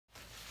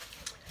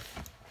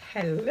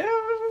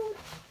Hello,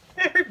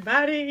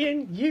 everybody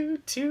in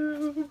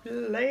YouTube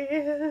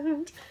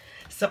land.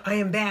 So I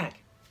am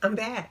back. I'm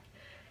back.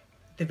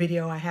 The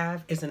video I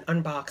have is an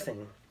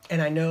unboxing. And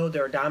I know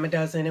there are a dime a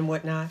dozen and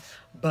whatnot,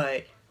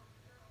 but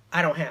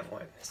I don't have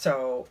one.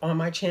 So on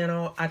my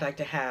channel, I'd like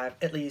to have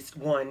at least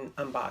one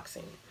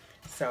unboxing.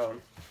 So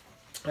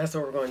that's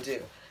what we're going to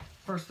do.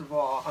 First of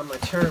all, I'm going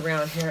to turn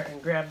around here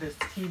and grab this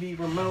TV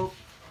remote.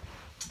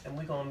 And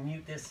we're going to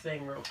mute this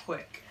thing real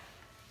quick.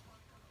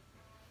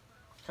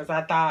 Because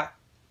I thought,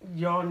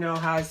 y'all know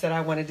how I said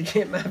I wanted to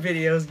get my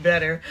videos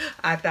better.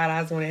 I thought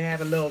I was going to have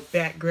a little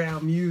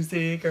background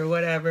music or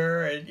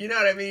whatever. And you know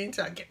what I mean?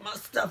 To get my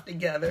stuff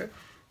together.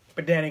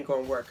 But that ain't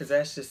going to work because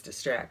that's just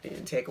distracting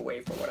and take away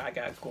from what I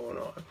got going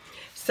on.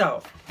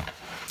 So,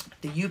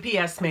 the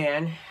UPS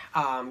man,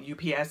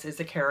 UPS is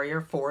a carrier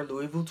for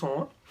Louis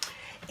Vuitton.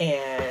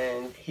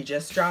 And he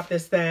just dropped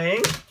this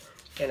thing.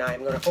 And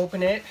I'm going to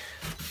open it.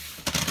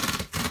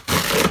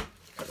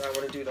 Because I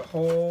want to do the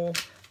whole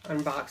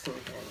unboxing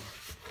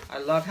thing. I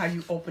love how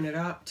you open it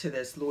up to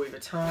this Louis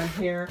Vuitton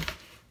here.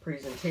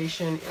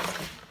 Presentation is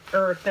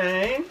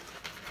everything.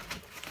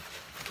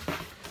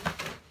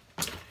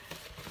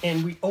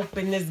 And we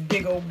open this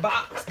big old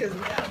box because we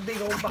got a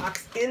big old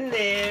box in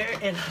there.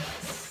 And I'm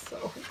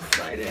so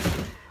excited.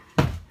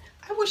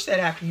 I wish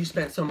that after you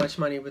spent so much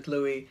money with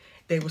Louis,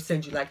 they would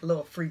send you like a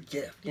little free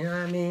gift. You know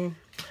what I mean?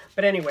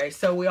 But anyway,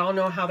 so we all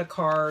know how the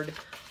card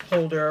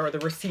holder or the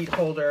receipt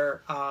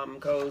holder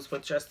goes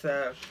with just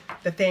the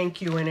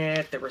thank you in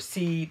it, the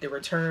receipt, the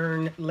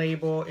return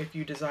label if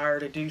you desire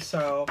to do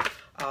so.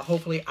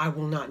 Hopefully I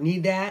will not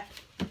need that.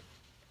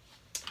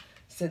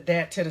 Set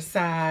that to the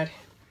side.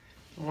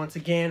 Once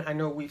again, I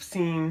know we've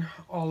seen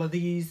all of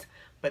these,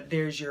 but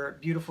there's your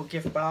beautiful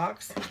gift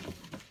box.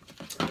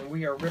 And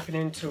we are ripping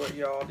into it,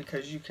 y'all,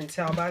 because you can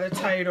tell by the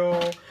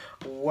title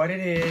what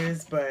it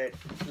is. But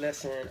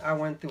listen, I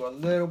went through a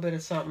little bit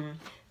of something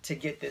to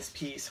get this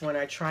piece. When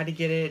I tried to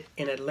get it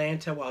in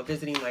Atlanta while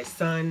visiting my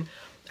son,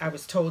 I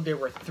was told there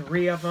were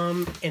 3 of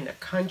them in the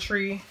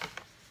country.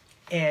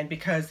 And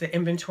because the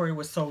inventory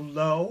was so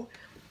low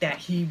that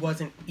he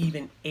wasn't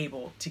even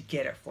able to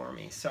get it for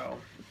me. So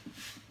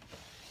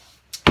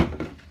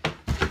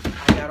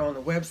I got on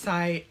the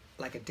website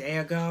like a day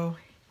ago.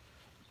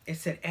 It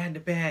said add the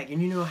bag.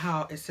 And you know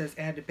how it says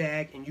add the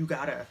bag and you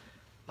gotta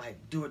like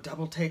do a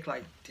double take,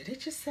 like, did it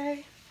just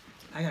say?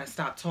 I gotta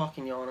stop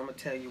talking, y'all, and I'm gonna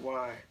tell you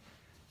why.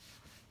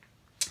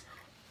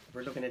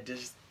 We're looking at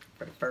this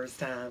for the first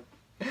time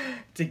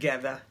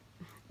together.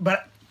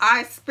 But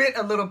I spit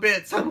a little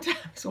bit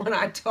sometimes when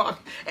I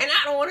talk. And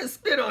I don't want to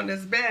spit on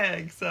this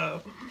bag.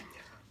 So,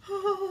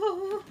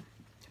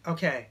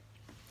 okay.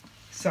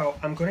 So,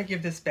 I'm going to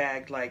give this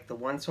bag like the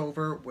once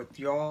over with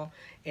y'all.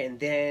 And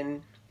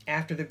then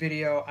after the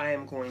video, I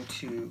am going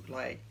to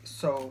like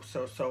so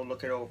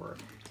look it over.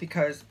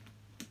 Because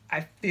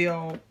I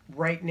feel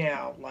right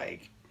now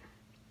like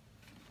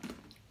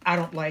I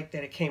don't like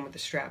that it came with the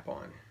strap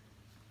on.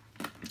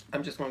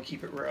 I'm just going to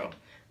keep it real.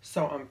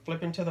 So I'm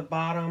flipping to the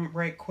bottom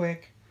right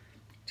quick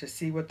to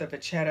see what the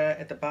vachetta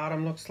at the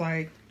bottom looks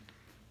like.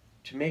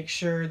 To make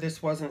sure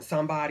this wasn't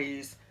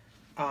somebody's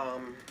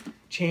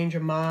change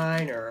of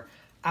mind or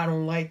I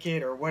don't like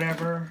it or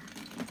whatever.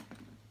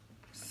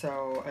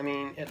 So, I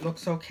mean, it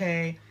looks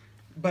okay.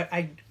 But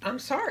I'm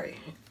sorry.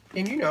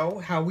 And you know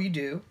how we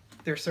do.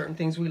 There's certain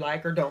things we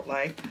like or don't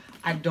like.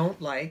 I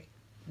don't like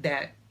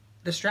that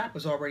the strap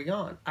was already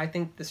on. I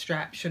think the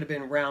strap should have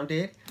been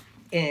rounded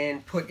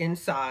and put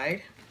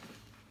inside.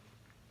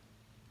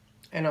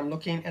 And I'm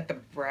looking at the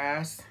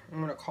brass. I'm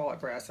going to call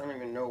it brass. I don't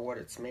even know what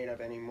it's made of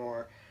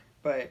anymore.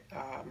 But,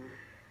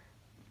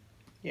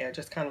 yeah,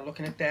 just kind of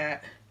looking at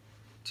that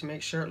to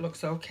make sure it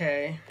looks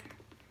okay.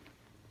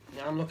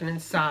 Now I'm looking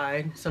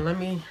inside. So let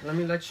me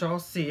let y'all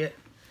see it.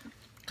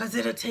 Because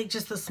it'll take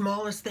just the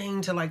smallest thing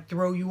to, like,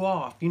 throw you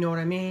off. You know what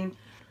I mean?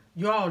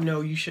 Y'all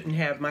know you shouldn't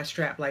have my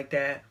strap like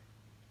that.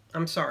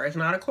 I'm sorry. It's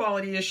not a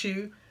quality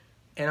issue.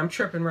 And I'm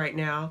tripping right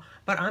now,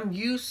 but I'm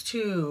used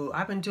to,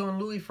 I've been doing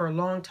Louis for a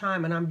long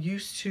time, and I'm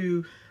used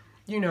to,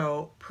 you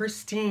know,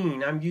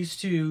 pristine. I'm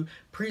used to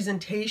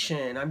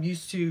presentation. I'm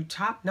used to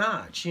top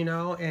notch, you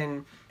know,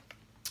 and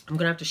I'm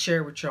going to have to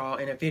share with y'all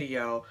in a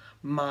video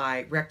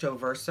my recto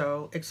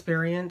verso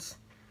experience.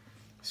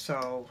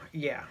 So,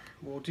 yeah,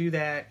 we'll do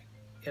that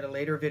in a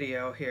later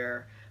video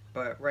here,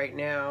 but right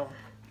now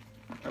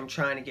I'm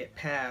trying to get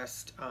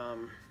past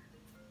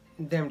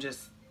them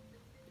just...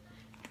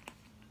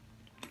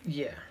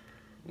 Yeah,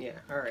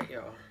 alright,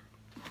 y'all.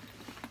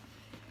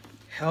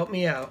 Help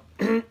me out.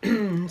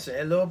 Say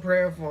a little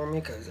prayer for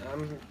me, because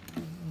I'm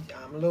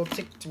a little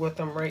ticked with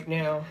them right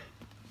now.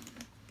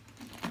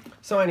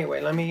 So anyway,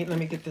 let me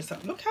get this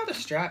up. Look how the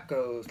strap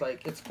goes.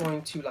 Like, it's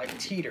going to, like,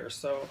 teeter.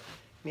 So,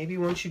 maybe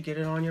once you get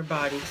it on your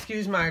body.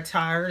 Excuse my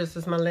attire. This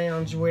is my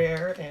lounge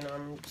wear, and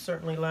I'm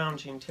certainly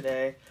lounging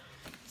today.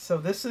 So,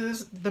 this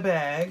is the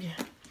bag.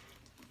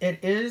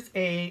 It is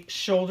a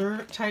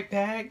shoulder type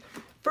bag.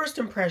 First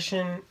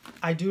impression,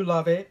 I do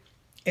love it.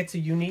 It's a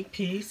unique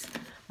piece.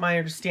 My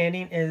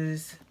understanding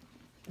is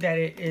that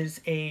it is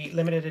a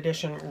limited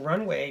edition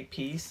runway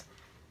piece,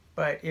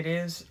 but it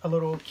is a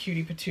little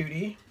cutie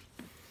patootie.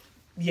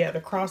 Yeah,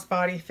 the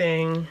crossbody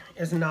thing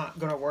is not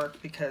going to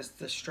work because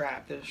the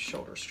strap, the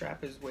shoulder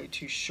strap, is way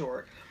too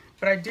short.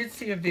 But I did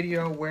see a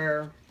video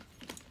where,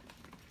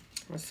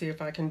 let's see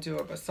if I can do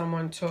it, but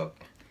someone took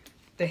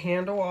the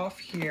handle off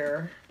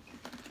here,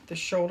 the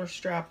shoulder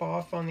strap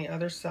off on the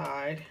other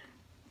side,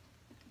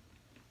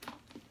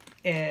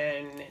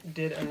 and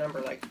did a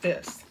number like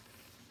this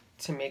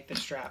to make the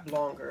strap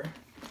longer.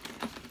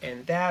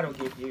 And that'll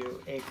give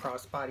you a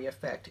crossbody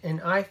effect.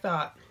 And I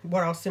thought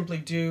what I'll simply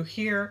do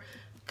here,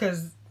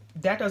 because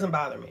that doesn't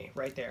bother me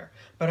right there,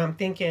 but I'm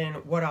thinking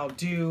what I'll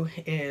do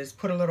is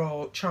put a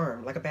little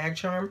charm, like a bag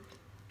charm,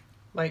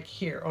 like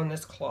here on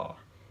this claw,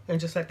 and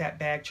just let that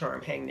bag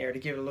charm hang there to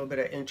give it a little bit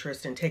of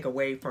interest and take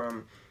away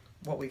from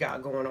what we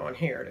got going on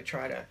here to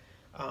try to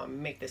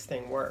make this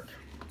thing work.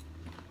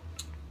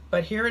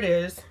 But here it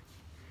is,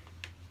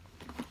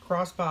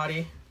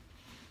 crossbody,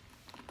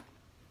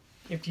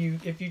 if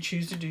you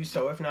choose to do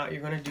so. If not,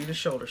 you're going to do the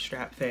shoulder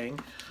strap thing.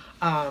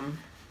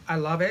 I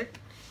love it.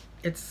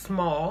 It's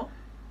small.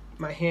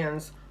 My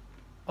hands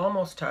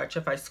almost touch.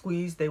 If I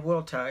squeeze, they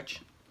will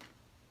touch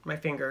my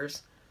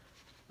fingers.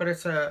 But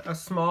it's a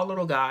small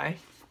little guy.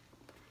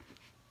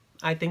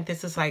 I think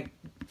this is like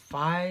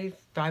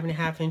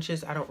 5.5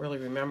 inches. I don't really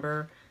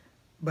remember,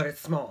 but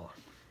it's small.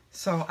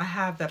 So I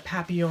have the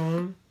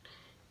papillon,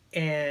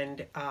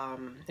 and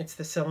it's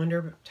the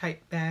cylinder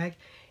type bag.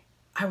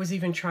 I was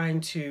even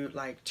trying to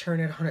like turn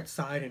it on its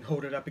side and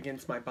hold it up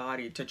against my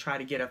body to try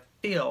to get a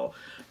feel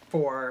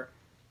for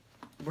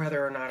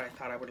whether or not I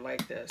thought I would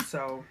like this.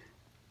 So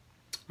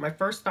my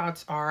first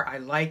thoughts are I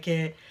like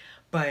it,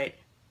 but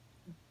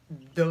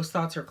those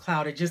thoughts are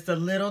clouded just a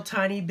little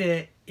tiny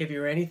bit. If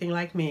you're anything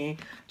like me,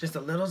 just a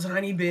little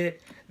tiny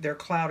bit, they're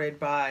clouded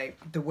by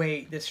the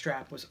way this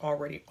strap was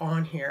already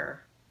on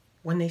here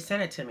when they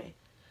sent it to me.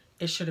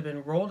 It should have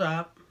been rolled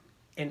up,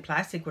 and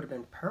plastic would have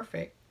been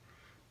perfect,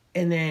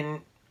 and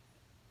then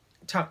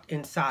tucked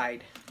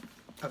inside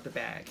of the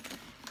bag.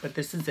 But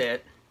this is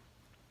it.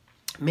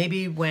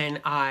 Maybe when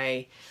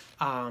I,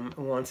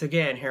 once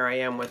again, here I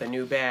am with a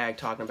new bag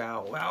talking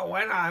about, well,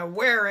 when I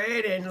wear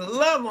it and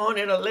love on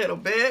it a little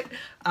bit,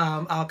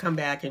 I'll come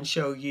back and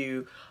show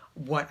you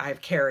what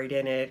I've carried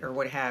in it or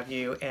what have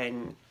you,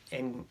 and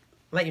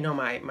let you know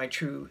my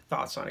true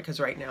thoughts on it. Because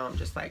right now I'm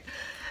just like,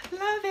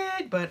 love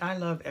it, but I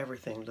love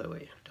everything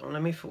Louis. Don't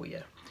let me fool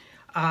you.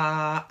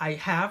 I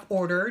have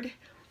ordered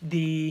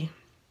the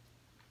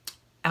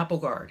Apple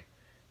Guard.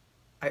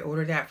 I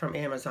ordered that from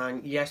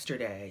Amazon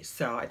yesterday,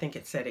 so I think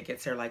it said it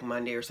gets there like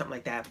Monday or something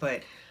like that.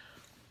 But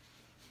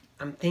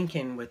I'm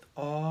thinking with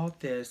all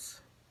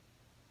this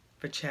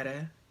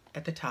vachetta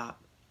at the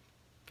top,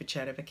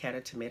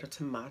 vachetta,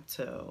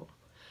 tomato,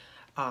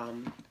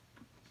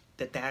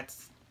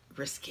 that's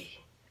risky,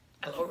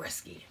 a little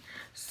risky.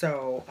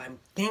 So I'm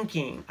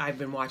thinking, I've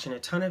been watching a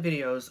ton of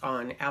videos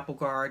on Apple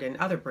Guard and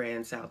other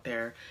brands out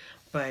there,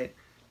 but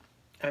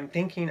I'm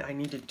thinking I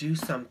need to do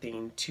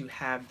something to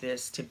have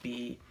this to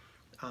be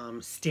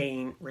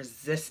stain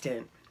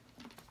resistant,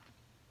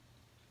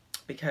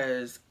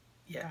 because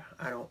yeah,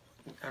 I don't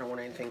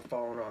want anything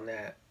falling on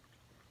that.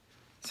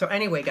 So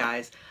anyway,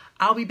 guys,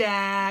 I'll be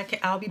back.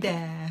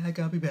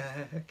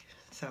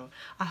 So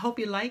I hope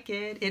you like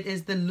it. It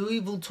is the Louis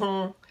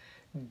Vuitton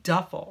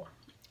Duffle,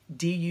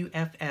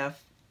 Duffle,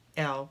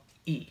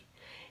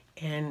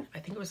 and I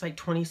think it was like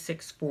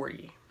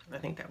 $26.40. I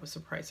think that was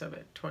the price of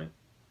it.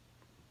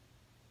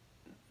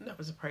 That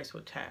was the price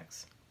with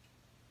tax.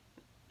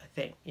 I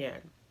think, yeah,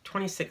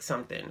 26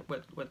 something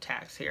with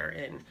tax here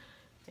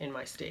in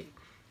my state.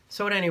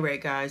 So at any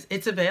rate, guys,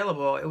 it's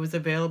available. It was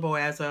available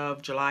as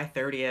of July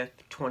 30th,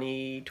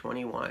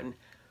 2021.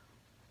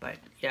 But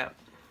yeah,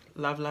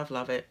 love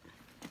it.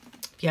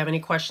 If you have any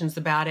questions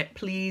about it,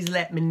 please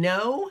let me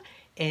know.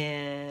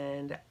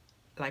 And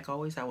like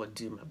always, I will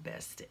do my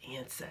best to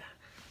answer.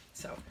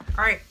 So,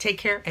 all right, take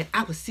care, and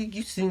I will see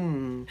you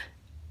soon.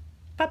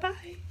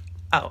 Bye-bye.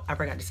 Oh, I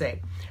forgot to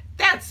say,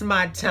 that's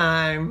my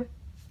time.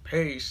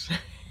 Peace.